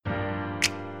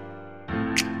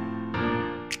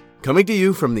Coming to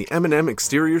you from the M&M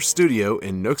Exterior Studio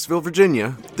in Nooksville,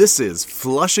 Virginia, this is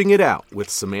Flushing It Out with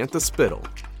Samantha Spittle,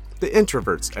 the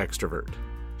introvert's extrovert.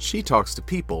 She talks to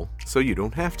people so you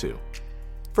don't have to.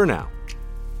 For now.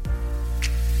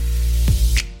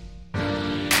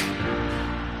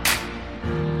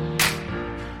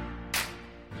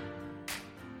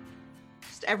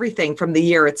 Just everything from the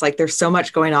year, it's like there's so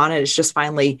much going on and it's just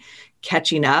finally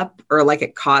catching up, or like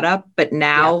it caught up. But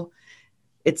now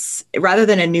it's rather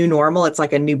than a new normal, it's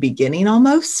like a new beginning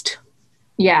almost.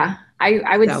 Yeah,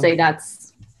 I would say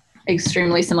that's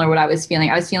extremely similar to what I was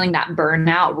feeling. I was feeling that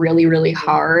burnout really, really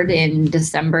hard in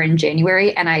December and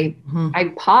January. And I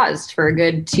paused for a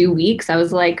good 2 weeks. I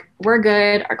was like, we're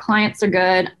good. Our clients are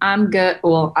good. I'm good.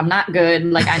 Well, I'm not good.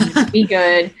 Like, I need to be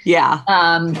good. Yeah.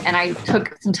 And I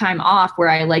took some time off where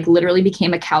I like literally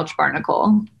became a couch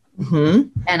barnacle. Mm-hmm.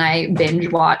 And I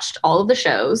binge watched all of the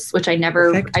shows, which I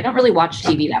don't really watch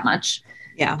TV that much.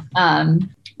 Yeah.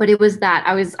 But it was that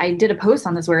I did a post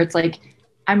on this where it's like,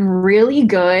 I'm really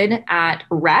good at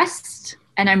rest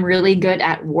and I'm really good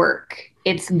at work.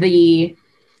 It's the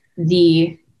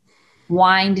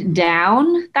wind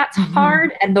down that's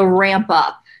hard, and the ramp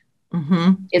up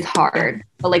is hard.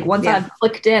 But like once I've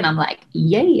clicked in, I'm like,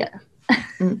 yeah.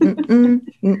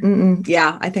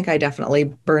 Yeah, I think I definitely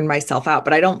burn myself out,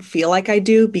 but I don't feel like I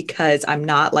do because I'm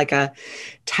not like a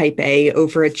type A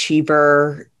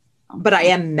overachiever, but I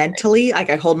am mentally, like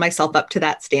I hold myself up to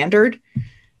that standard.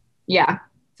 Yeah.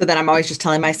 So then I'm always just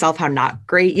telling myself how not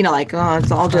great, like, oh,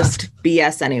 it's all just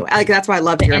BS anyway. Like, that's why I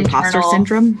love your imposter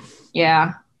syndrome.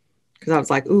 Yeah. Because I was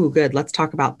like, ooh, good. Let's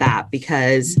talk about that,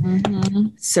 because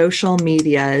social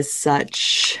media is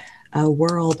such a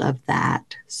world of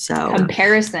that. So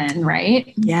comparison,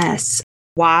 right? Yes.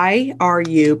 Why are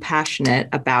you passionate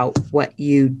about what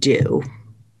you do?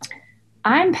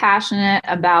 I'm passionate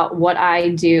about what I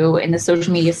do in the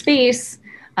social media space,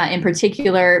 in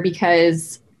particular,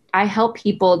 because I help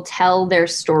people tell their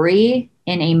story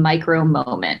in a micro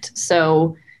moment.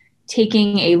 So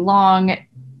taking a long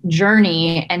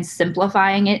journey and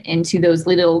simplifying it into those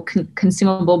little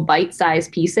consumable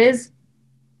bite-sized pieces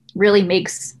really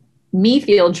makes me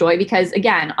feel joy, because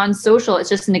again, on social, it's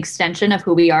just an extension of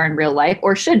who we are in real life,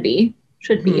 or should be.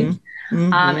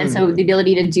 And so the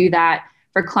ability to do that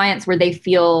for clients where they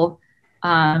feel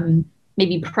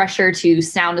maybe pressure to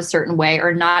sound a certain way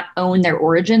or not own their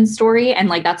origin story. And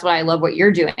like, that's what I love what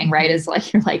you're doing, right? Is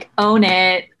like, you're like, own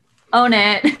it. So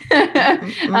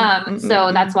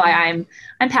that's why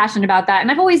I'm passionate about that. And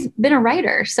I've always been a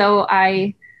writer. So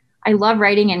I love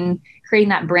writing and creating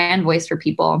that brand voice for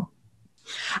people.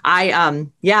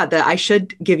 I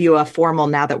should give you a formal,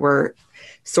 now that we're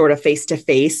sort of face to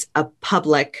face, a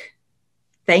public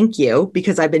thank you,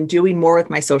 because I've been doing more with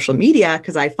my social media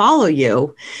because I follow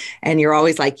you and you're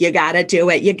always like, you got to do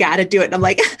it. You got to do it. And I'm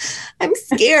like, I'm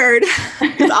scared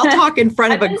because I'll talk in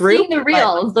front of a group.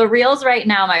 The reels right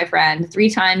now, my friend, 3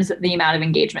 times the amount of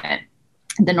engagement,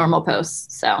 the normal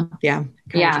posts. So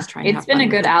it's been a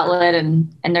good outlet,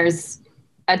 and there's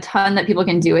a ton that people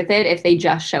can do with it if they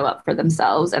just show up for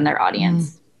themselves and their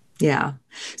audience. Yeah.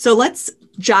 So let's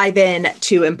dive in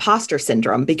to imposter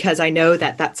syndrome, because I know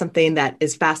that that's something that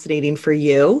is fascinating for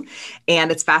you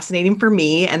and it's fascinating for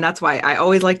me. And that's why I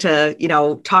always like to,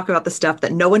 talk about the stuff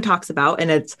that no one talks about.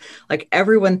 And it's like,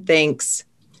 everyone thinks,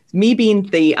 me being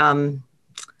the,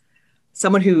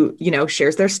 someone who,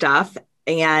 shares their stuff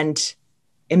and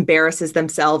embarrasses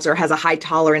themselves or has a high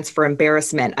tolerance for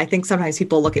embarrassment. I think sometimes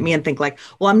people look at me and think like,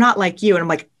 well, I'm not like you. And I'm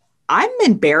like, I'm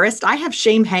embarrassed. I have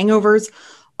shame hangovers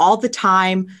all the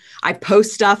time. I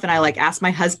post stuff and I like ask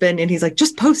my husband and he's like,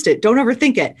 just post it. Don't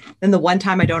overthink it. Then the one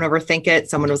time I don't overthink it,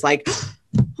 someone was like,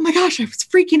 oh my gosh, I was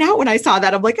freaking out when I saw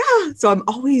that. I'm like, so I'm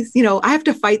always, I have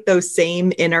to fight those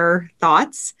same inner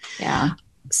thoughts. Yeah.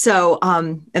 So,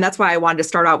 and that's why I wanted to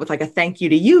start out with like a thank you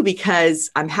to you, because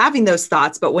I'm having those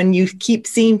thoughts, but when you keep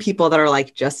seeing people that are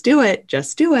like, just do it,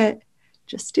 just do it,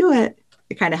 just do it,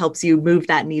 it kind of helps you move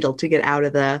that needle to get out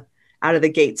of the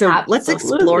gate. So Let's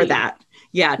explore that.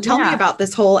 Yeah. Tell me about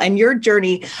this whole, and your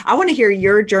journey. I want to hear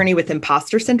your journey with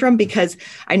imposter syndrome, because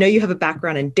I know you have a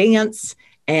background in dance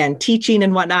and teaching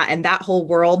and whatnot, and that whole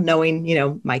world,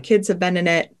 knowing, my kids have been in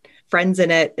it, friends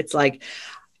in it. It's like,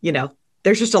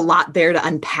 there's just a lot there to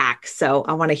unpack. So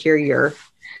I want to hear your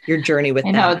journey with that.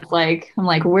 I know, it's like, I'm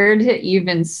like, where to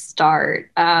even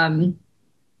start?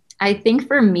 I think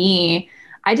for me,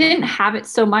 I didn't have it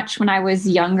so much when I was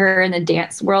younger in the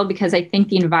dance world, because I think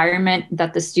the environment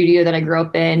that the studio that I grew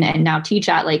up in and now teach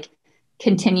at, like,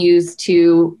 continues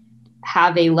to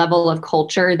have a level of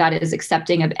culture that is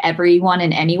accepting of everyone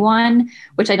and anyone,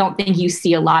 which I don't think you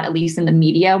see a lot, at least in the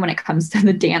media when it comes to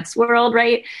the dance world,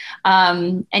 right?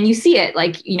 And you see it,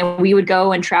 like, you know, we would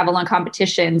go and travel on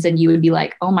competitions and you would be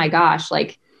like, oh my gosh,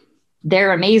 like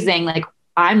they're amazing. Like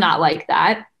I'm not like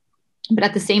that. But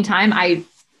at the same time,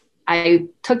 I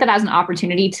took that as an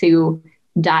opportunity to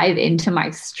dive into my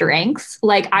strengths.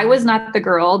 Like I was not the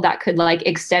girl that could like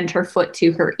extend her foot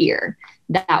to her ear.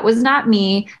 That was not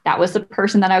me. That was the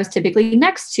person that I was typically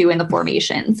next to in the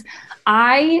formations.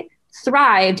 I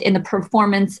thrived in the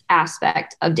performance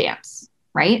aspect of dance,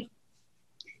 right?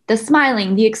 The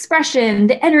smiling, the expression,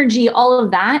 the energy, all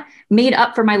of that made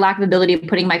up for my lack of ability of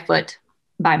putting my foot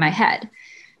by my head.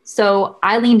 So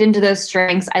I leaned into those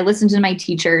strengths. I listened to my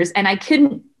teachers, and I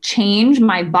couldn't change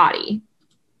my body.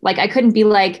 Like I couldn't be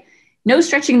like, no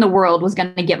stretching in the world was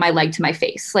going to get my leg to my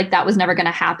face. Like that was never going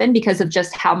to happen because of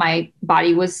just how my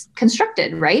body was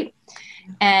constructed. Right.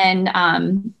 And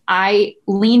I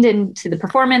leaned into the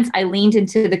performance. I leaned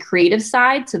into the creative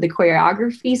side. So the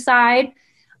choreography side.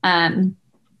 And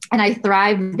I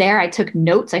thrived there. I took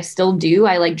notes. I still do.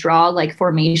 I like draw like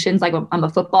formations, like I'm a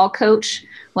football coach,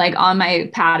 like on my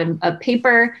pad of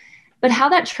paper. But how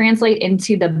that translates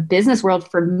into the business world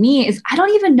for me is I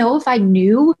don't even know if I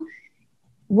knew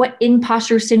what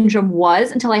imposter syndrome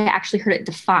was until I actually heard it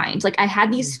defined. Like I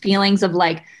had these feelings of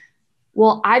like,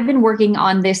 well, I've been working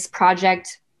on this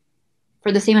project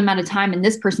for the same amount of time and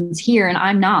this person's here and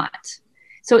I'm not.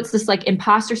 So it's this like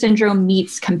imposter syndrome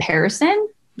meets comparison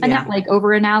and that like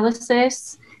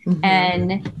over-analysis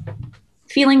and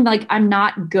feeling like I'm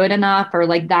not good enough or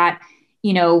like that,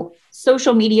 you know,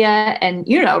 social media and,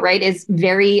 you know, right, is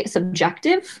very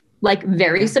subjective, like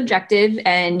very subjective.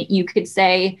 And you could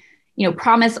say, you know,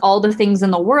 promise all the things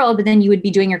in the world, but then you would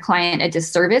be doing your client a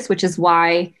disservice, which is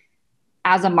why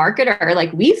as a marketer,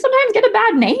 like we sometimes get a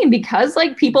bad name because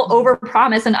like people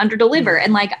overpromise and underdeliver.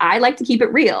 And like, I like to keep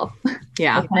it real.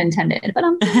 Yeah. No pun intended, but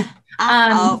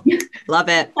love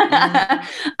it.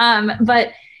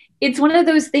 But it's one of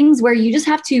those things where you just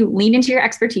have to lean into your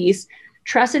expertise,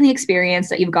 trust in the experience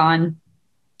that you've gone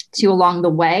to along the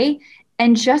way,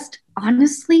 and just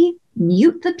honestly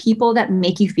mute the people that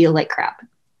make you feel like crap.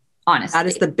 Honestly. That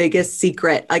is the biggest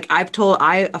secret. Like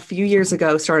I a few years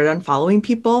ago started unfollowing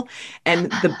people,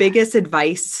 and the biggest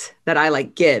advice that I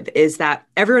like give is that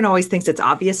everyone always thinks it's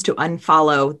obvious to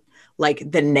unfollow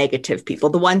like the negative people,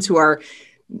 the ones who are,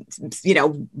 you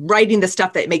know, writing the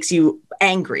stuff that makes you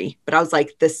angry. But I was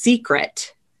like, the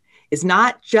secret is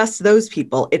not just those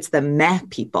people. It's the meh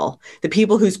people, the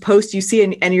people whose posts you see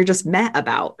and you're just meh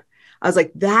about. I was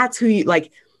like, that's who you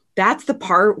like. That's the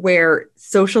part where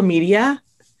social media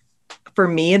for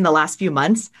me in the last few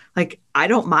months, like I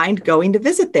don't mind going to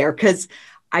visit there because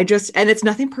and it's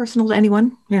nothing personal to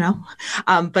anyone, you know,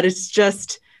 but it's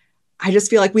just, I just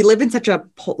feel like we live in such a,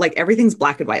 like everything's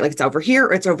black and white, like it's over here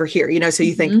or it's over here, you know? So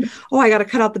you think, oh, I got to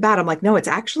cut out the bad. I'm like, no, it's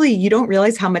actually, you don't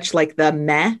realize how much like the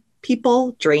meh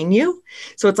people drain you.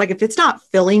 So it's like, if it's not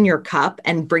filling your cup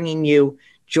and bringing you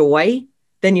joy,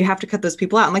 then you have to cut those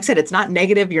people out. And like I said, it's not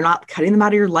negative. You're not cutting them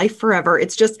out of your life forever.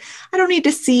 It's just, I don't need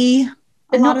to see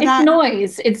it's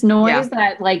noise. It's noise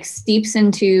that like steeps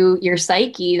into your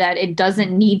psyche that it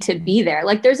doesn't need to be there.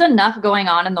 Like there's enough going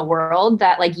on in the world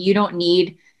that like you don't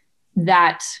need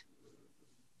that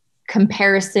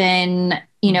comparison,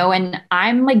 you know, and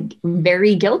I'm like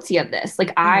very guilty of this.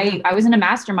 Like I was in a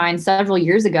mastermind several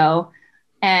years ago,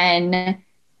 and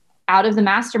out of the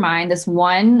mastermind, this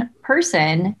one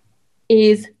person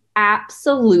is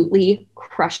absolutely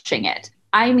crushing it.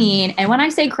 I mean, and when I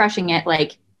say crushing it,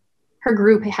 like her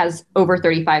group has over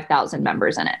 35,000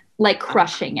 members in it, like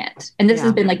crushing it. And this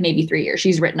has been like maybe 3 years.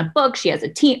 She's written a book. She has a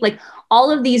team, like all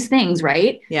of these things,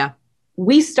 right? Yeah.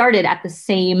 We started at the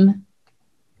same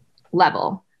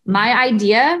level. My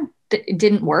idea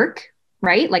didn't work,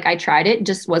 right? Like I tried it,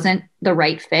 just wasn't the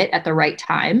right fit at the right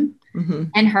time.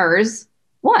 And hers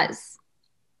was.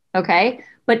 Okay.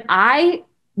 But I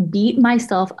beat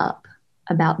myself up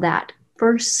about that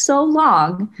for so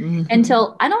long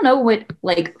until I don't know what,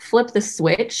 like flip the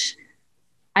switch.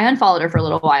 I unfollowed her for a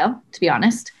little while, to be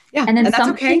honest. Yeah. And then that's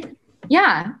okay.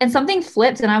 Yeah. And something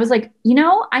flipped and I was like, you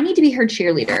know, I need to be her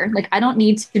cheerleader. Like, I don't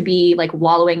need to be like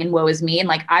wallowing in woe is me. And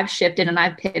like, I've shifted and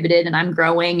I've pivoted and I'm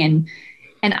growing and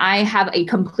I have a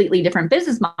completely different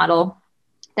business model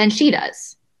than she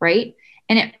does. Right.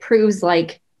 And it proves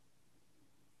like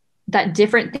that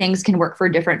different things can work for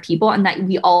different people and that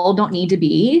we all don't need to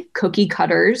be cookie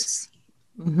cutters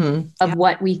of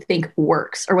what we think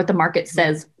works or what the market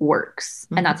says works.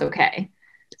 And that's okay.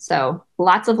 So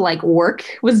lots of like work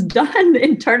was done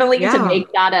internally to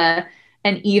make that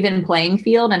an even playing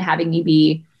field and having me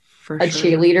be a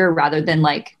cheerleader rather than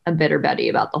like a bitter Betty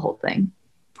about the whole thing.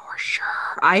 For sure.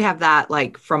 I have that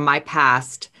like from my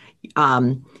past,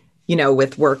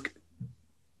 with work,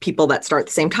 people that start at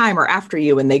the same time or after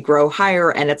you and they grow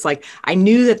higher. And it's like, I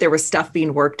knew that there was stuff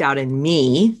being worked out in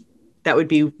me that would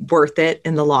be worth it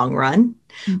in the long run.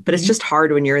 Mm-hmm. But it's just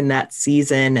hard when you're in that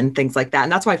season and things like that.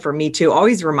 And that's why for me too,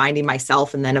 always reminding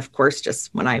myself. And then of course,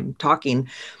 just when I'm talking,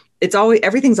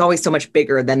 everything's always so much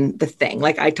bigger than the thing.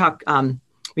 Like I talk,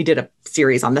 we did a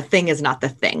series on the thing is not the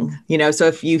thing, so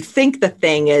if you think the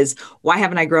thing is, why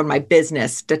haven't I grown my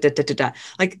business?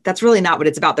 Like, that's really not what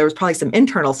it's about. There was probably some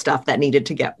internal stuff that needed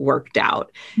to get worked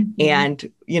out. Mm-hmm.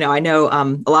 And, I know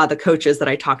a lot of the coaches that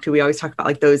I talk to, we always talk about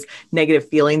like those negative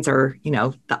feelings or,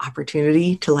 the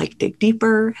opportunity to like dig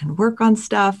deeper and work on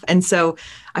stuff. And so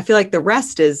I feel like the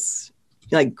rest is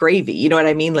like gravy. You know what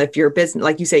I mean? Like if your business,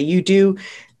 like you say,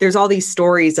 there's all these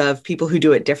stories of people who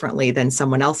do it differently than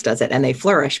someone else does it, and they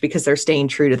flourish because they're staying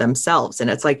true to themselves. And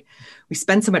it's like, we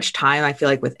spend so much time, I feel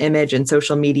like, with image and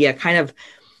social media, kind of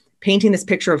painting this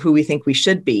picture of who we think we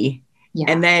should be. Yeah.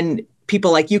 And then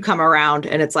people like you come around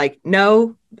and it's like,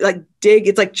 no, like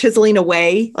it's like chiseling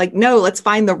away. Like, no, let's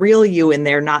find the real you in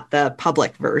there, not the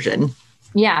public version.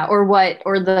 Yeah. Or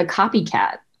the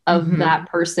copycat of mm-hmm. that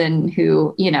person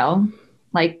who,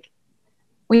 like,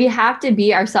 we have to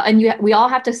be ourselves, and we all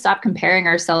have to stop comparing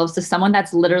ourselves to someone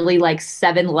that's literally like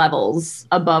 7 levels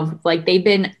above. Like they've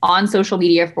been on social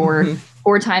media for mm-hmm.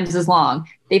 4 times as long.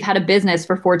 They've had a business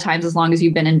for 4 times as long as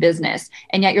you've been in business.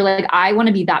 And yet you're like, I want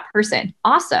to be that person.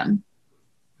 Awesome.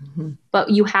 Mm-hmm. But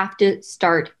you have to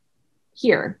start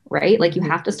here, right? Like you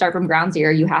have to start from ground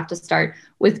zero. You have to start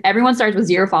everyone starts with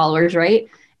 0 followers, right?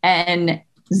 And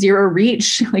 0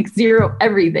 reach, like 0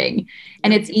 everything.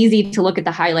 And it's easy to look at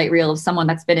the highlight reel of someone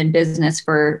that's been in business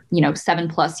for,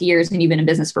 7+ years and you've been in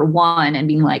business for 1 and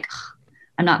being like,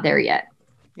 I'm not there yet.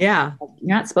 Yeah.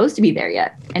 You're not supposed to be there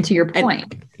yet. And to your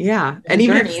point. And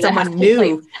even if someone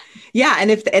knew,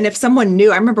 And if someone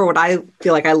knew, I remember what I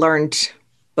feel like I learned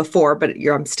before, but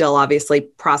I'm still obviously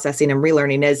processing and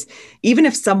relearning, is even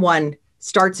if someone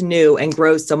starts new and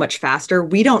grows so much faster,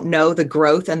 we don't know the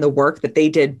growth and the work that they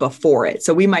did before it.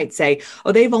 So we might say,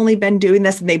 oh, they've only been doing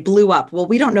this and they blew up. Well,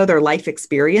 we don't know their life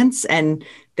experience and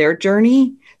their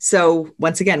journey. So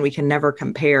once again, we can never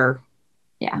compare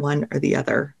one or the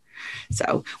other.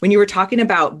 So when you were talking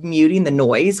about muting the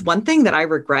noise, one thing that I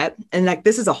regret, and like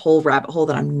this is a whole rabbit hole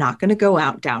that I'm not going to go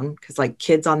out down, because like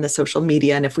kids on the social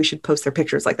media, and if we should post their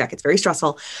pictures like that, it's very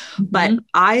stressful. Mm-hmm. But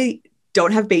I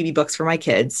don't have baby books for my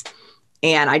kids.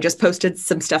 And I just posted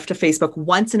some stuff to Facebook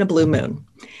once in a blue moon.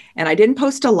 And I didn't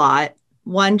post a lot,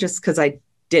 one, just because I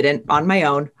didn't on my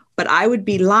own, but I would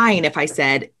be lying if I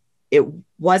said it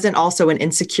wasn't also an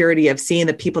insecurity of seeing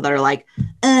the people that are like,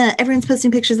 everyone's posting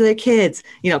pictures of their kids,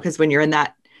 because when you're in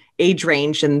that age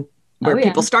range and where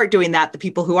people start doing that, the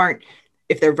people who aren't,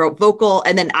 if they're vocal,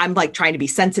 and then I'm like trying to be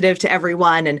sensitive to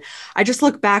everyone. And I just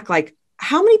look back like,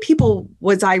 how many people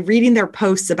was I reading their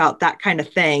posts about that kind of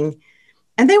thing?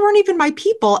 And they weren't even my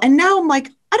people. And now I'm like,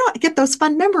 I don't get those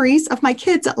fun memories of my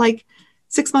kids at like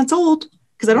 6 months old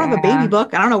because I don't have a baby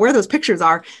book. I don't know where those pictures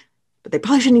are, but they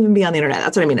probably shouldn't even be on the internet.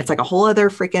 That's what I mean. It's like a whole other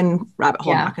freaking rabbit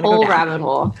hole. Yeah, whole rabbit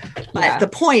hole. But the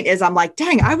point is, I'm like,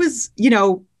 dang, I was,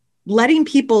 letting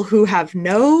people who have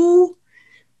no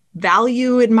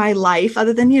value in my life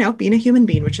other than, being a human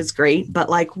being, which is great. But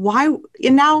like, why?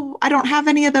 And now I don't have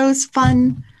any of those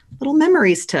fun little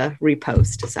memories to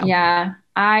repost. So yeah,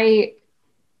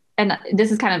 and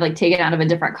this is kind of like taken out of a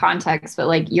different context, but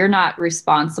like you're not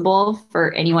responsible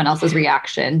for anyone else's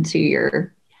reaction to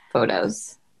your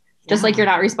photos. Just like you're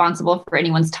not responsible for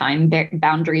anyone's time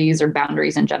boundaries or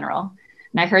boundaries in general.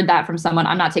 And I heard that from someone.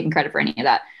 I'm not taking credit for any of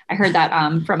that. I heard that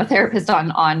from a therapist on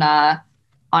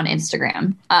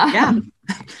Instagram.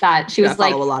 That she was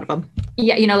like, follow a lot of them.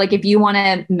 Yeah, like if you want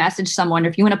to message someone, or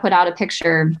if you want to put out a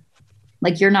picture,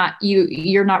 like you're not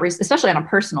especially on a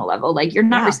personal level, like you're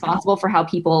not responsible for how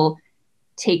people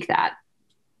take that.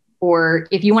 Or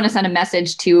if you want to send a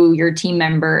message to your team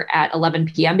member at 11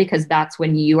 p.m. because that's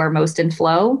when you are most in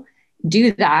flow,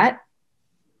 do that.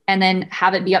 And then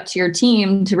have it be up to your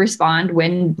team to respond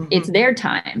when it's their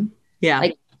time. Yeah.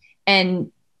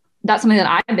 And that's something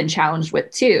that I've been challenged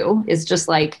with too, is just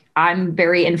like, I'm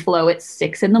very in flow at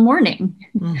 6 a.m.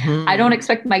 Mm-hmm. I don't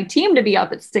expect my team to be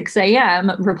up at 6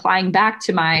 a.m. replying back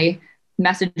to my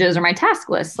messages or my task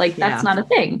list. Like that's not a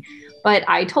thing. But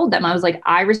I told them, I was like,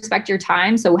 I respect your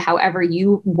time. So however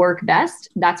you work best,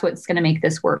 that's what's going to make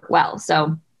this work well.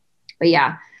 So, but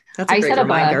yeah, that's a great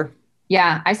reminder.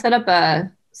 I set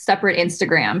up separate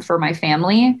Instagram for my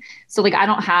family. So like I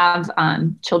don't have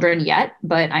children yet,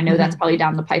 but I know that's probably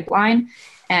down the pipeline.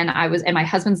 And my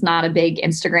husband's not a big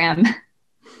Instagram.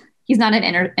 He's not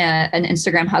an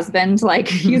Instagram husband. Like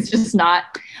he's just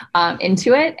not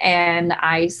into it. And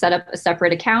I set up a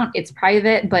separate account. It's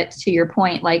private, but to your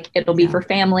point, like it'll be for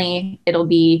family. It'll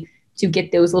be to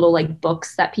get those little like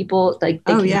books that people like,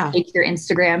 they can take your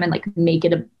Instagram and like make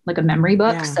it a memory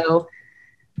book. Yeah. So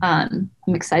I'm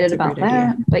excited about that.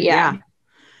 Idea. But yeah.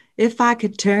 If I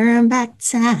could turn back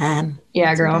time,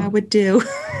 yeah, girl, what I would do.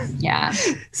 Yeah.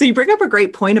 So you bring up a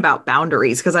great point about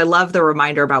boundaries, because I love the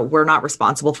reminder about we're not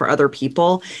responsible for other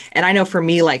people. And I know for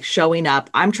me, like showing up,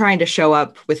 I'm trying to show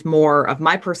up with more of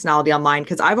my personality online,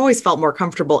 because I've always felt more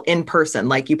comfortable in person.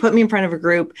 Like you put me in front of a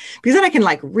group, because then I can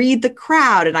like read the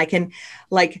crowd and I can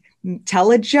like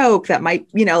tell a joke that might,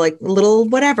 like little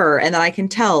whatever. And then I can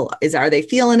tell, are they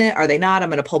feeling it? Are they not? I'm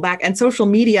going to pull back. And social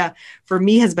media for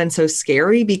me has been so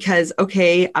scary because,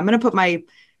 okay, I'm going to put my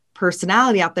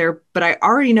personality out there, but I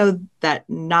already know that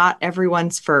not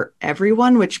everyone's for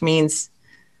everyone, which means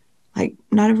like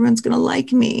not everyone's going to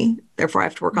like me. Therefore I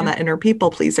have to work on that inner people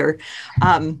pleaser.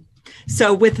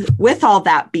 So with all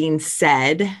that being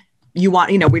said,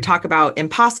 we talk about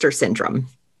imposter syndrome,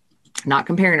 not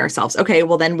comparing ourselves. Okay,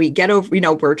 well then we get over,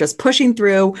 we're just pushing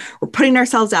through, we're putting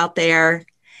ourselves out there,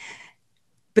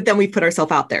 but then we put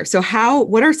ourselves out there. So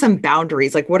what are some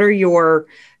boundaries? Like what are your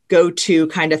go-to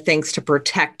kind of things to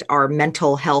protect our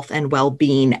mental health and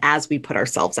well-being as we put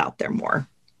ourselves out there more?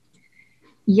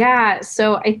 Yeah.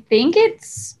 So I think it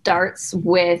starts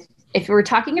with, if we're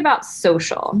talking about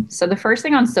social. So the first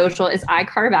thing on social is I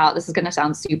carve out, this is going to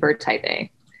sound super type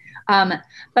A.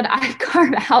 But I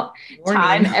carve out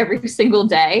time every single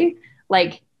day,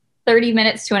 like 30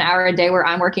 minutes to an hour a day where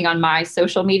I'm working on my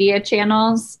social media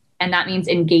channels. And that means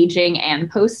engaging and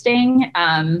posting.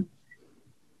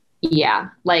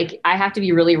 Like I have to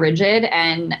be really rigid.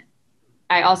 And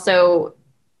I also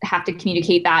have to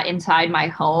communicate that inside my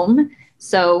home.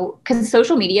 So, because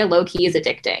social media low key is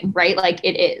addicting, right? Like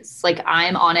it is, like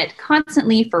I'm on it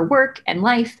constantly for work and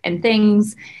life and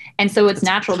things. And so it's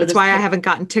natural. That's why I haven't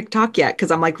gotten TikTok yet, because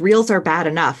I'm like, reels are bad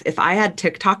enough. If I add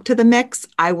TikTok to the mix,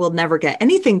 I will never get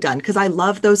anything done, because I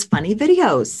love those funny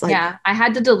videos. Yeah, I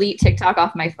had to delete TikTok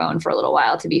off my phone for a little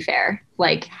while, to be fair.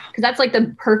 Like, because that's like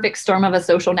the perfect storm of a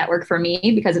social network for me,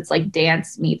 because it's like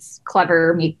dance meets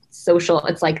clever meets social.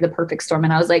 It's like the perfect storm.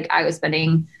 And I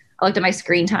looked at my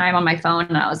screen time on my phone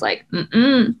and I was like,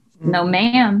 no,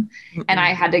 ma'am. And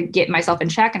I had to get myself in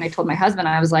check. And I told my husband,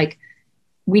 I was like,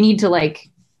 we need to like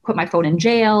put my phone in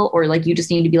jail, or like, you just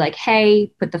need to be like,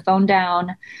 hey, put the phone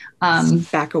down.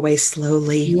 Back away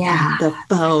slowly from the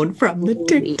phone, from the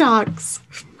TikToks.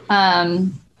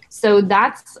 So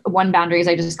that's one boundary, is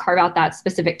I just carve out that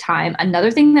specific time. Another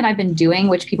thing that I've been doing,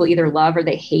 which people either love or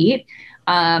they hate,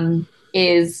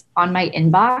 is on my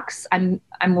inbox. I'm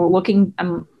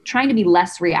trying to be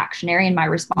less reactionary in my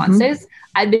responses.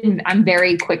 I'm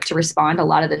very quick to respond a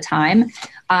lot of the time.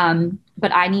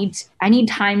 But I need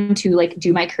time to like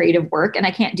do my creative work. And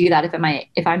I can't do that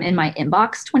if I'm in my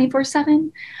inbox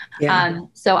 24/7. Yeah.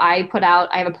 So I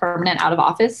have a permanent out of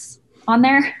office on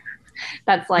there.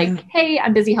 That's like, hey,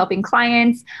 I'm busy helping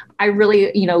clients. I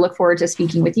really, look forward to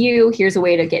speaking with you. Here's a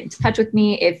way to get in touch with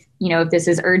me. If this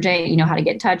is urgent, you know how to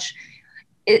get in touch.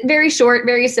 Very short,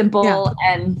 very simple.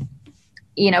 And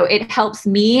it helps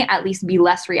me at least be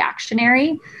less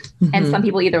reactionary. And some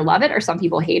people either love it or some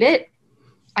people hate it.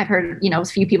 I've heard, a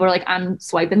few people are like, I'm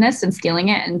swiping this and stealing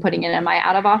it and putting it in my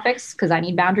out of office because I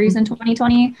need boundaries in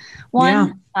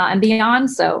 2021 and beyond.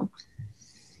 So,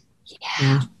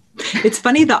 yeah. It's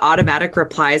funny, the automatic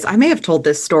replies. I may have told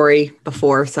this story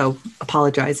before, so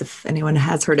apologize if anyone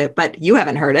has heard it, but you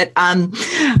haven't heard it.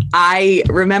 I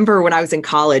remember when I was in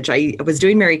college, I was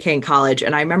doing Mary Kay in college,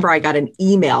 and I remember I got an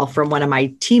email from one of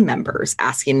my team members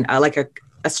asking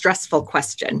a stressful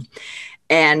question.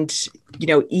 And,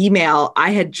 email,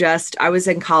 I was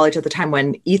in college at the time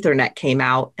when Ethernet came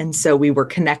out. And so we were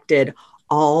connected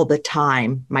all the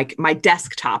time. My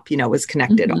desktop, was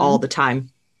connected all the time.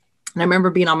 And I remember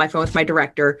being on my phone with my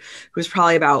director, who was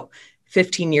probably about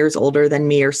 15 years older than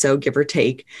me or so, give or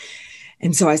take.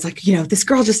 And so I was like, this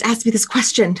girl just asked me this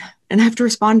question and I have to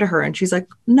respond to her. And she's like,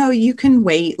 no, you can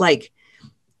wait. Like,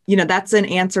 that's an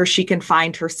answer she can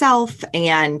find herself.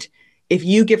 And if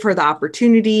you give her the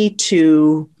opportunity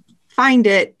to find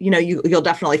it, you'll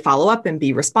definitely follow up and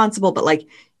be responsible. But like,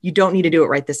 you don't need to do it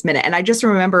right this minute. And I just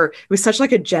remember it was such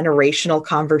like a generational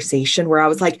conversation where I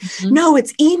was like, no,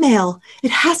 it's email.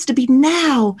 It has to be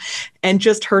now. And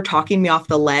just her talking me off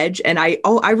the ledge. And I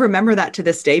remember that to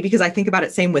this day, because I think about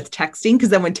it same with texting. Because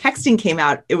then when texting came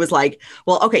out, it was like,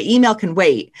 well, okay, email can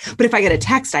wait. But if I get a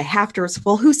text, I have to,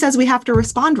 well, who says we have to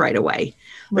respond right away?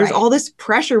 There's all this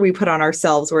pressure we put on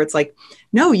ourselves where it's like,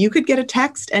 no, you could get a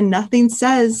text and nothing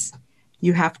says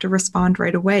you have to respond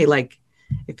right away. Like,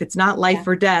 if it's not life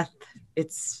or death,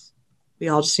 we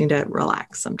all just need to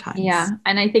relax sometimes. Yeah.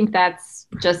 And I think that's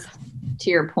just, to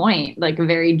your point, like a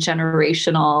very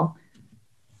generational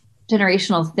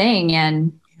thing.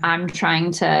 And I'm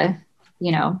trying to,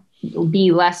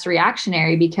 be less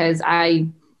reactionary, because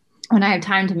when I have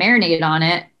time to marinate on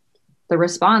it, the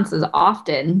response is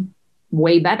often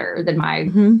way better than my,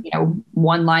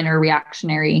 one-liner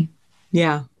reactionary.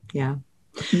 Yeah. Yeah.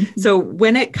 So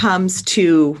when it comes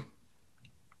to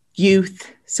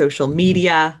youth, social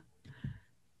media,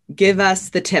 give us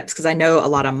the tips, because I know a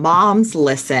lot of moms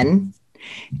listen,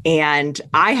 and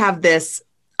I have this,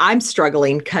 I'm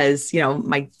struggling because,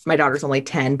 my daughter's only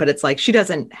 10, but it's like, she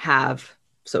doesn't have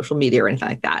social media or anything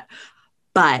like that,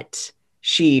 but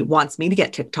she wants me to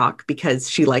get TikTok because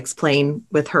she likes playing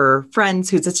with her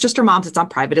friends it's just her mom's, it's on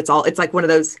private. It's like one of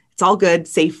those, it's all good,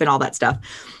 safe and all that stuff.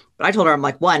 But I told her, I'm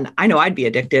like, one, I know I'd be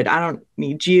addicted. I don't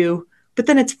need you. But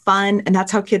then it's fun. And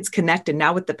that's how kids connect. And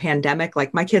now with the pandemic,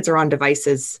 like my kids are on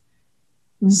devices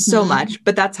so much,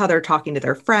 but that's how they're talking to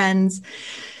their friends.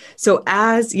 So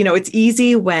as it's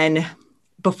easy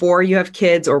before you have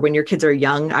kids or when your kids are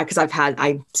young, because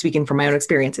I'm speaking from my own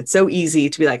experience, it's so easy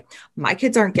to be like, my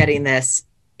kids aren't getting this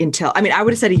until, I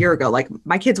would have said a year ago, like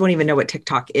my kids won't even know what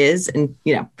TikTok is. And,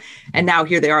 and now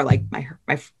here they are, like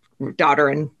my daughter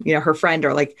and, her friend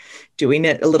are like doing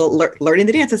it a little, learning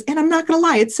the dances. And I'm not going to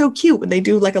lie, it's so cute when they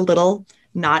do like a little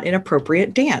not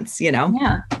inappropriate dance,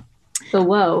 Yeah. So,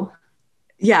 whoa.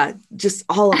 Yeah. Just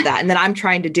all of that. And then I'm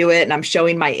trying to do it and I'm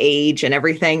showing my age and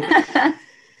everything.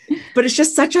 But it's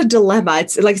just such a dilemma.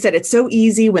 It's like I said, it's so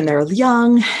easy when they're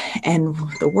young and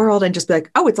the world, and just be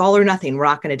like, oh, it's all or nothing. We're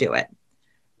not going to do it.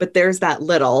 But there's that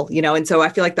little, and so I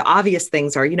feel like the obvious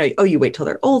things are, oh, you wait till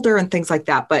they're older and things like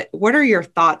that. But what are your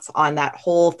thoughts on that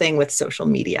whole thing with social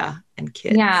media and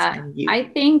kids? Yeah, and youth?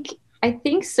 I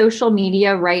think social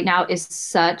media right now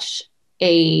is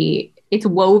it's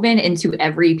woven into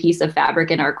every piece of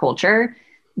fabric in our culture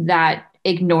that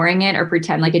ignoring it or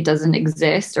pretend like it doesn't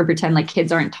exist or pretend like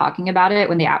kids aren't talking about it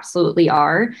when they absolutely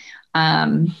are.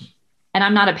 And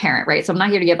I'm not a parent, right? So I'm not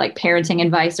here to give like parenting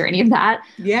advice or any of that.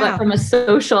 Yeah. But from a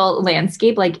social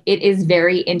landscape, like it is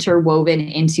very interwoven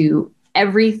into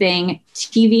everything.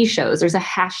 TV shows, there's a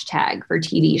hashtag for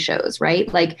TV shows, right?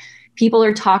 Like people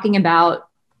are talking about,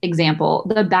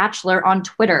 example, The Bachelor on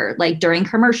Twitter, like during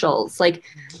commercials. Like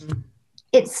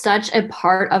it's such a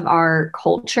part of our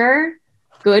culture,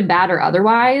 good, bad, or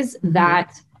otherwise,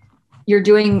 that you're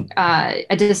doing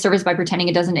a disservice by pretending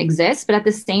it doesn't exist. But at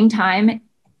the same time,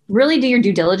 really do your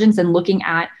due diligence and looking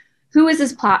at who is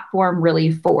this platform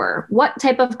really for? What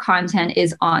type of content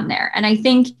is on there? And I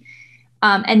think,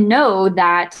 and know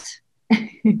that,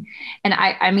 and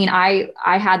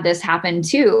I had this happen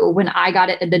too. When I got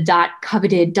it, the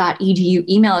 .coveted.edu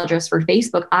email address for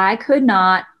Facebook, I could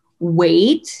not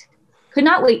wait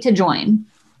to join.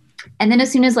 And then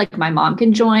as soon as like my mom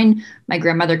could join, my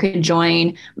grandmother could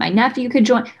join, my nephew could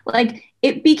join, like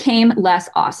it became less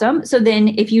awesome. So then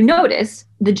if you notice,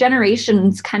 the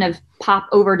generations kind of pop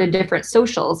over to different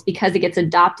socials because it gets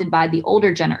adopted by the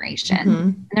older generation.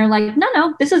 And they're like,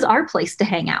 no, this is our place to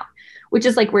hang out, which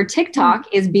is like where TikTok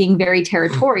is being very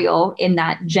territorial in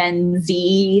that Gen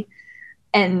Z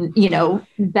and,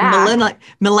 back.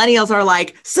 Millennials are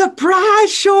like,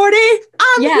 surprise, shorty,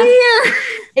 I'm here.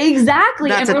 Exactly.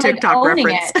 That's and a TikTok like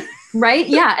reference. It, right?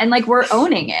 Yeah. And like, we're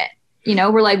owning it.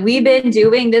 We're like, we've been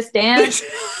doing this dance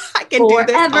I can forever.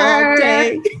 do this all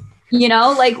day.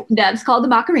 Like that's called the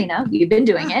Macarena. We've been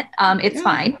doing it. It's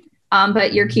fine.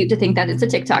 But you're cute to think that it's a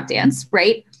TikTok dance,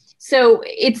 right? So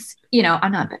it's,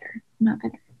 I'm not bitter.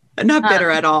 Not bitter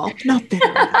at all. Not bitter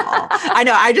at all. I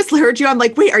know. I just heard you. I'm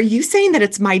like, wait, are you saying that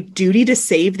it's my duty to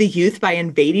save the youth by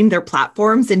invading their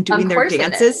platforms and doing their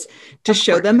dances to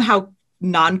show them how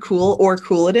non-cool or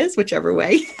cool it is, whichever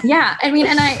way? Yeah. I mean,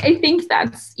 and I think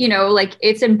that's, like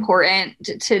it's important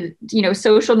to,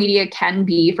 social media can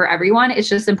be for everyone. It's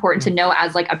just important to know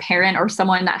as like a parent or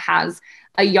someone that has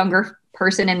a younger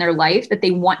person in their life that they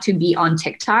want to be on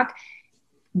TikTok.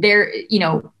 They're,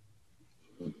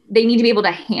 they need to be able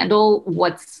to handle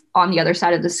what's on the other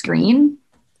side of the screen,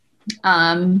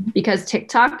 because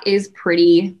TikTok is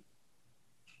pretty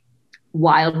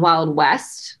wild, wild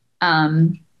west.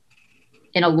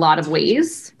 in a lot of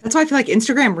ways. That's why I feel like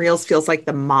Instagram Reels feels like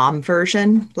the mom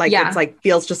version. Like it's like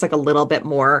feels just like a little bit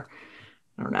more,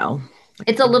 I don't know.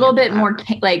 It's a little bit more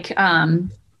like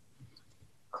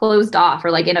closed off,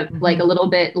 or like in a like a little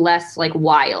bit less like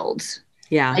wild.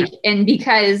 Yeah. Like, and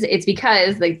because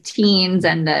the teens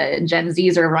and the Gen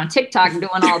Zs are over on TikTok doing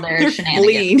all their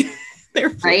shenanigans.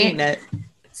 They're fleeing it.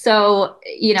 So,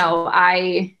 you know,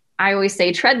 I always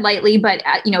say tread lightly, but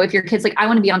you know, if your kid's like, I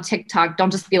want to be on TikTok,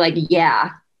 don't just be like,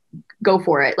 yeah, go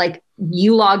for it. Like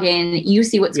you log in, you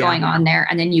see what's going on there,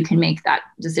 and then you can make that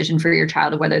decision for your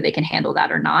child of whether they can handle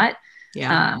that or not.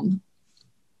 Yeah.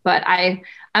 But I'm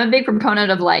a big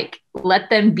proponent of like, let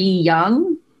them be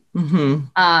young.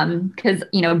 Cause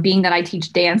you know, being that I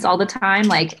teach dance all the time,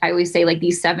 like I always say like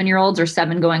these 7-year-olds are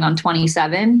 7 going on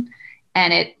 27,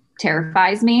 and it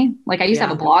terrifies me. Like I used to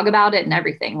have a blog about it and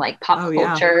everything, like pop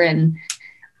culture and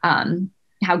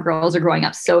how girls are growing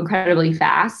up so incredibly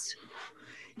fast.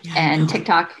 And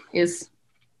TikTok is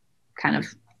kind of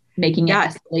making it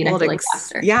escalate like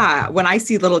faster. Yeah. When I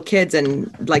see little kids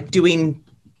and like doing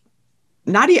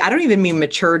I don't even mean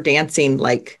mature dancing,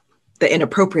 like the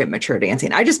inappropriate mature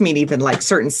dancing. I just mean even like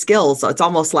certain skills. So it's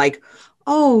almost like,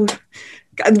 oh,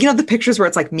 you know, the pictures where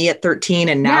it's like me at 13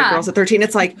 and now girls at 13.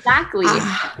 It's like, exactly.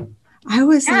 I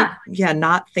was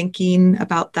not thinking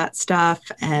about that stuff.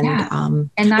 And,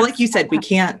 and like you said, we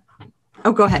can't,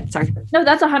 go ahead. Sorry. No,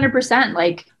 that's 100%.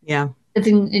 Like, it's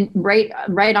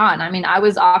right on. I mean, I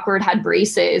was awkward, had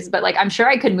braces, but like, I'm sure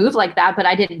I could move like that, but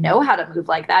I didn't know how to move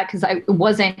like that because I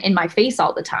wasn't in my face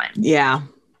all the time. Yeah.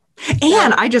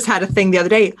 And I just had a thing the other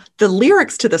day, the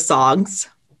lyrics to the songs.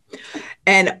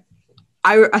 And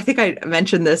I think I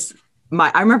mentioned this.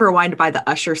 I remember wanting to buy the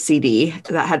Usher CD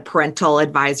that had parental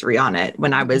advisory on it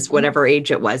when I was whatever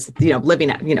age it was, you know,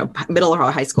 living at, you know, middle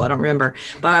or high school. I don't remember.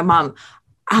 But my mom,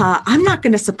 I'm not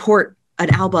going to support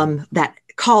an album that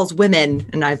calls women,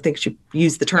 and I think she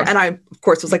used the term, and I, of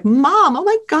course, was like, Mom, oh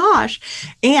my gosh.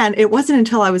 And it wasn't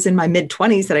until I was in my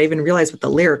mid-20s that I even realized what the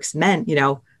lyrics meant, you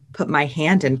know, put my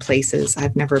hand in places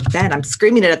I've never been. I'm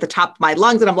screaming it at the top of my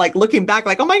lungs, and I'm like looking back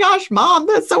like, oh my gosh, Mom,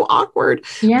 that's so awkward.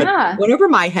 Yeah. But went over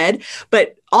my head.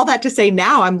 But all that to say,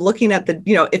 now I'm looking at the,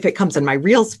 you know, if it comes in my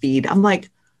Reels feed, I'm like,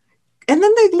 and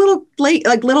then the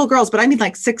little girls, but I mean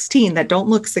like 16 that don't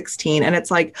look 16. And it's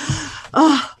like,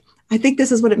 oh, I think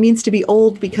this is what it means to be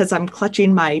old because I'm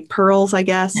clutching my pearls, I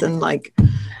guess. And like,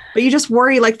 but you just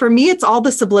worry, like for me, it's all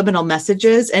the subliminal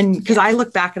messages. And because I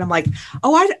look back and I'm like,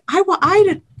 oh,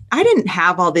 I didn't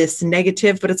have all this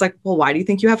negative, but it's like, well, why do you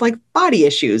think you have like body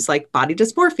issues, like body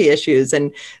dysmorphia issues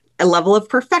and a level of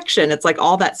perfection? It's like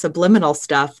all that subliminal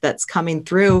stuff that's coming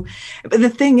through. But the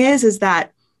thing is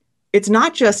that it's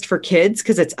not just for kids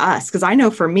because it's us. Because I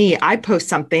know for me, I post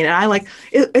something and I like,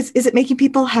 is it making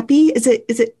people happy? Is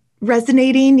it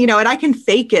resonating? You know, and I can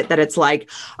fake it that it's like,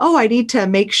 oh, I need to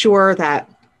make sure that,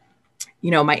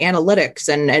 you know, my analytics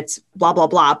and it's blah, blah,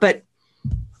 blah. But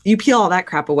you peel all that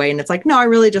crap away and it's like, no, I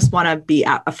really just want to be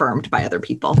affirmed by other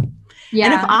people. Yeah.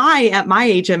 And if I, at my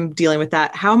age, am dealing with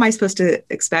that, how am I supposed to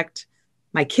expect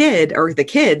my kid or the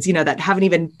kids, you know, that haven't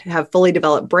even have fully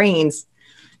developed brains,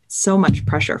 so much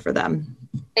pressure for them.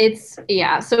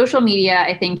 Social media,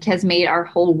 I think, has made our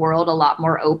whole world a lot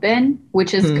more open,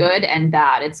 which is good and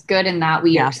bad. It's good in that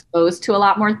we are exposed to a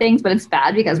lot more things, but it's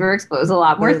bad because we're exposed to a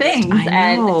lot more things.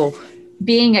 I know. And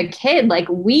being a kid, like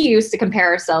we used to compare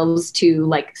ourselves to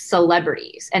like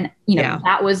celebrities, and you know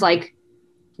that was like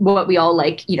what we all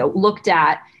like, you know, looked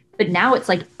at. But now it's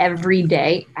like every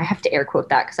day. I have to air quote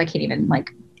that because I can't even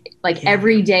like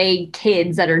everyday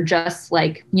kids that are just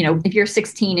like, you know, if you're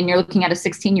 16 and you're looking at a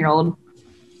 16-year-old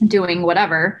doing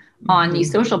whatever on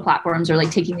these social platforms or like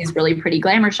taking these really pretty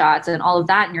glamour shots and all of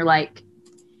that, and you're like,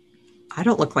 I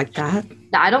don't look like that.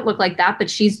 I don't look like that, but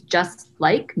she's just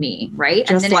like me, right?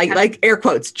 Just and like air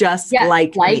quotes, just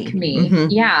like me.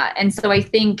 Mm-hmm. Yeah. And so I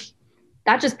think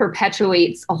that just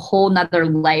perpetuates a whole nother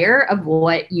layer of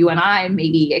what you and I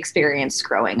maybe experienced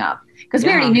growing up. Because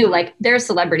we already knew, like, they're a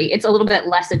celebrity. It's a little bit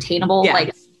less attainable. Yeah.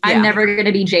 Like, I'm never going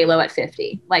to be J-Lo at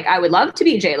 50. Like, I would love to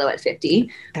be J-Lo at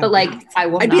 50, but like, I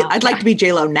will not. I'd like to be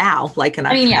J-Lo now. Like,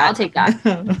 I'll take that.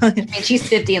 I mean, she's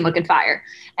 50 and looking fire.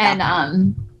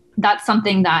 And that's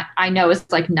something that I know is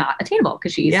like not attainable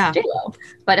because she's J-Lo.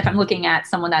 But if I'm looking at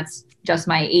someone that's just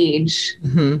my age,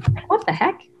 like, what the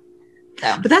heck?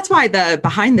 So. But that's why the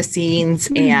behind the scenes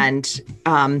and,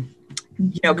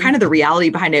 you know, kind of the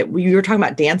reality behind it. We were talking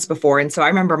about dance before. And so I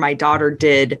remember my daughter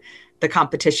did the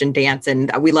competition dance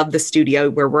and we love the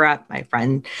studio where we're at. My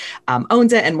friend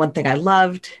owns it. And one thing I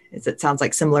loved is it sounds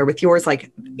like similar with yours,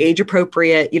 like age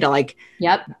appropriate, you know, like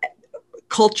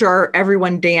culture,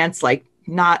 everyone dance, like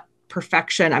not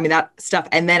perfection. I mean, that stuff.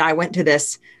 And then I went to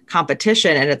this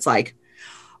competition and it's like,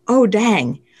 oh,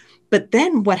 dang. But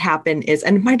then what happened is,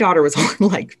 and my daughter was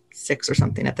only like 6 or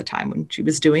something at the time when she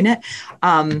was doing it.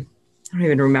 I don't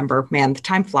even remember, man, the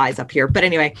time flies up here. But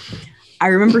anyway, I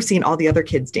remember seeing all the other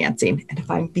kids dancing. And if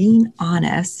I'm being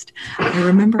honest, I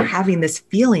remember having this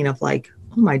feeling of like,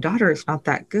 oh, my daughter is not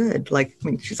that good. Like, I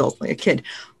mean, she's ultimately a kid,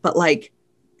 but like,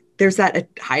 there's that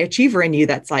high achiever in you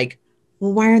that's like,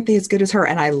 well, why aren't they as good as her?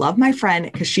 And I love my friend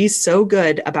because she's so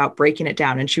good about breaking it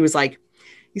down. And she was like,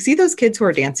 you see those kids who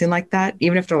are dancing like that,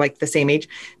 even if they're like the same age,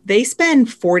 they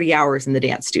spend 40 hours in the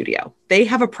dance studio. They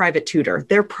have a private tutor.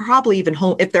 They're probably even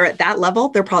home. If they're at that level,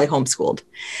 they're probably homeschooled.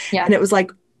 Yeah. And it was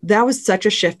like, that was such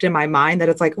a shift in my mind that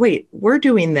it's like, wait, we're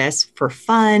doing this for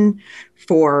fun,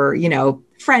 for, you know,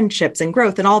 friendships and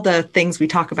growth and all the things we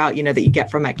talk about, you know, that you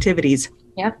get from activities.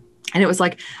 Yeah. And it was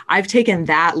like, I've taken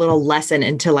that little lesson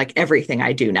into like everything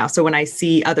I do now. So when I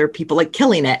see other people like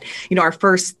killing it, you know, our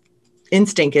first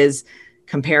instinct is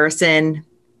comparison,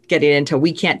 getting into,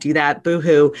 we can't do that,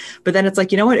 boo-hoo. But then it's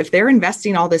like, you know what, if they're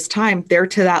investing all this time, they're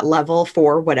to that level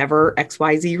for whatever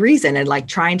XYZ reason. And like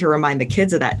trying to remind the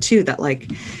kids of that too, that like,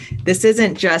 this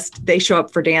isn't just, they show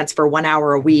up for dance for 1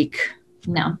 hour a week.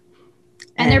 No.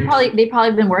 And they've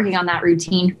probably been working on that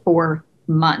routine for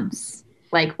months,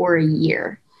 like, or a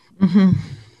year. Mm-hmm.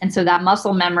 And so that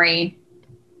muscle memory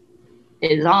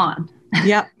is on.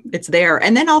 Yep, it's there.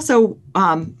 And then also,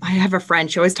 I have a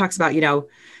friend, she always talks about, you know,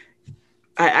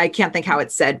 I can't think how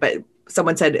it's said, but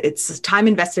someone said it's time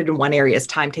invested in one area is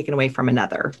time taken away from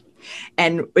another.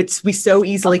 And we so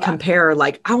easily compare,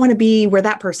 like, I want to be where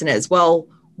that person is. Well,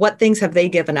 what things have they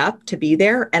given up to be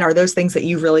there? And are those things that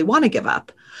you really want to give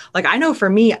up? Like, I know for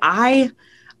me, I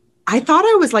thought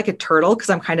I was like a turtle because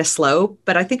I'm kind of slow,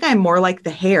 but I think I'm more like the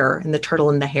hare in the turtle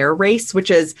in the hare race, which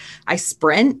is I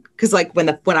sprint because like when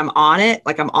I'm on it,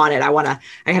 like I'm on it,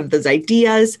 I have those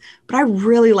ideas, but I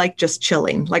really like just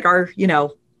chilling. Like I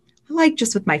like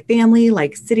just with my family,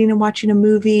 like sitting and watching a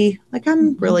movie. Like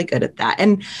I'm really good at that.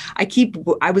 And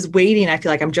I was waiting. I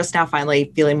feel like I'm just now finally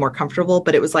feeling more comfortable,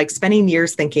 but it was like spending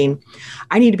years thinking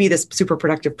I need to be this super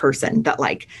productive person that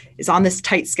like is on this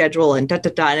tight schedule and And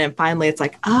then finally it's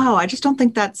like, oh, I just don't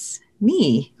think that's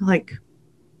me. Like,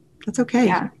 that's okay.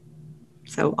 Yeah.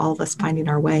 So all of us finding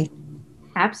our way.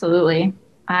 Absolutely.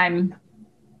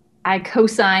 I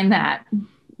co-sign that.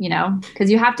 You know,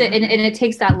 because you have to, and it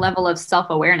takes that level of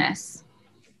self-awareness,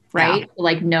 right? Yeah.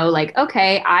 Like, know, like,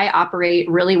 okay, I operate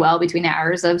really well between the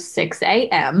hours of 6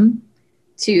 a.m.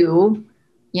 to,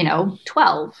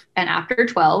 12. And after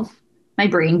 12, my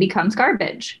brain becomes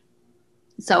garbage.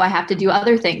 So I have to do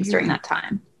other things during that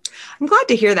time. I'm glad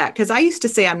to hear that because I used to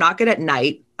say I'm not good at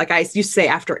night. Like I used to say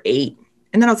after 8.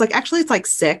 And then I was like, actually, it's like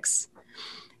 6.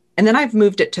 And then I've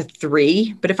moved it to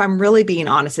 3. But if I'm really being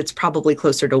honest, it's probably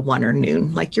closer to 1 or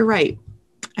noon. Like, you're right.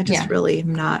 I just really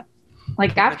am not.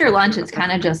 Like after lunch, it's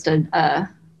kind of just a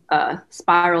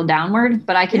spiral downward.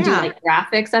 But I can do like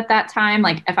graphics at that time.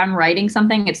 Like if I'm writing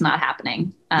something, it's not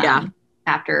happening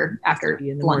after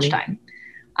lunchtime.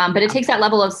 But it takes that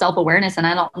level of self-awareness. And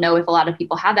I don't know if a lot of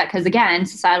people have that. Because again,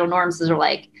 societal norms are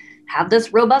like, have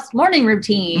this robust morning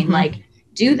routine. Mm-hmm. Like,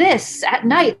 do this at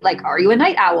night. Like, are you a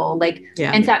night owl? Like,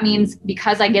 and that means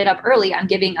because I get up early, I'm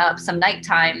giving up some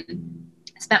nighttime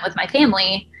spent with my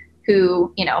family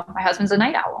who, my husband's a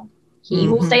night owl. He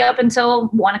will stay up until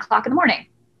 1 o'clock in the morning.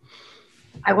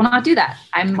 I will not do that.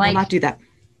 I will not do that.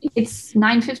 It's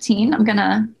 9:15. I'm going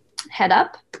to head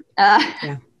up.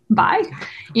 Bye.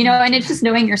 And it's just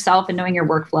knowing yourself and knowing your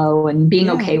workflow and being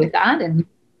okay with that and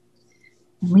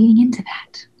leaning into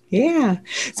that. Yeah.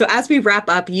 So as we wrap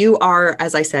up, you are,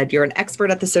 as I said, you're an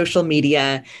expert at the social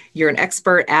media. You're an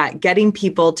expert at getting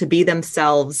people to be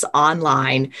themselves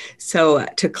online. So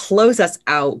to close us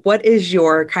out, what is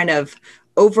your kind of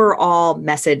overall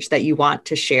message that you want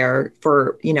to share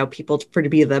for, people to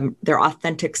be their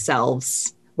authentic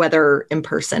selves, whether in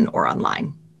person or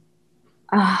online?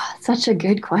 Such a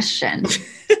good question.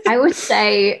 I would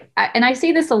say, and I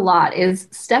say this a lot, is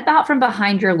step out from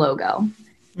behind your logo.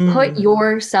 Put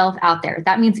yourself out there.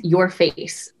 That means your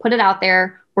face. Put it out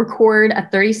there. Record a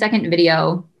 30-second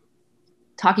video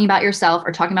talking about yourself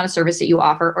or talking about a service that you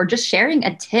offer or just sharing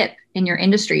a tip in your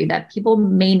industry that people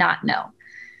may not know.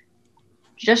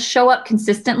 Just show up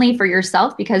consistently for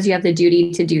yourself because you have the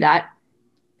duty to do that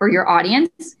for your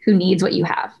audience who needs what you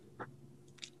have.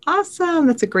 Awesome.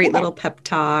 That's a great little pep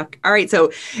talk. All right.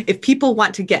 So if people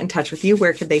want to get in touch with you,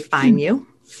 where could they find you?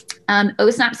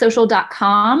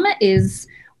 osnapsocial.com is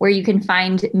where you can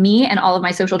find me, and all of my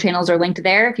social channels are linked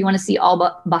there. If you want to see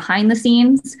all behind the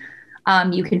scenes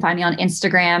You can find me on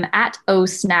Instagram at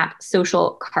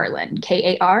osnapsocialcarlyn,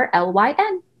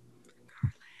 Karlyn.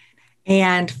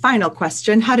 And final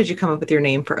question, how did you come up with your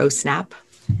name for OSNAP?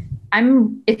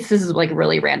 This is like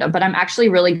really random, but I'm actually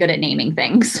really good at naming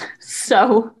things.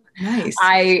 So nice.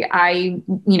 I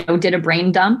did a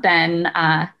brain dump and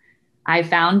I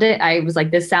found it. I was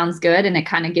like, this sounds good. And it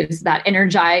kind of gives that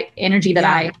energy that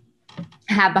I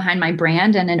have behind my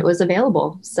brand, and it was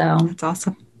available. So that's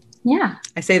awesome. Yeah.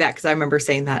 I say that because I remember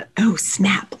saying that, oh,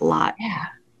 snap, a lot. Yeah.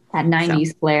 That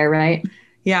 90s flair, right?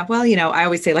 Yeah. Well, I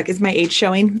always say, like, is my age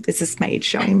showing? Is this my age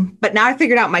showing? But now I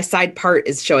figured out my side part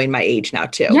is showing my age now,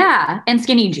 too. Yeah. And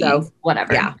skinny jeans,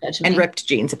 whatever. Yeah. And ripped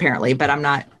jeans, apparently. But I'm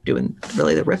not doing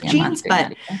really the ripped jeans.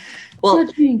 But, well,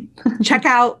 check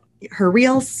out her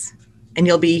reels and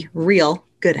you'll be real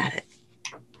good at it.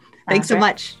 Thanks so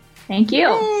much. Thank you.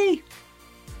 Yay.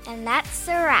 And that's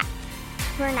a wrap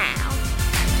for now.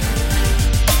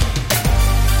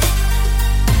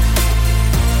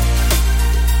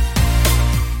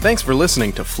 Thanks for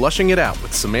listening to Flushing It Out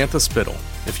with Samantha Spittle.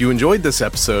 If you enjoyed this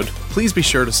episode, please be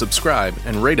sure to subscribe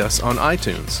and rate us on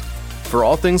iTunes. For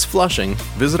all things Flushing,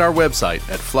 visit our website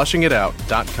at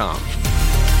flushingitout.com.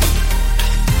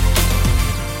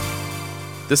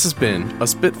 This has been a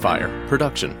Spitfire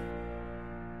production.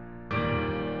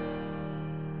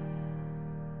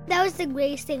 That was the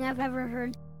greatest thing I've ever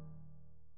heard.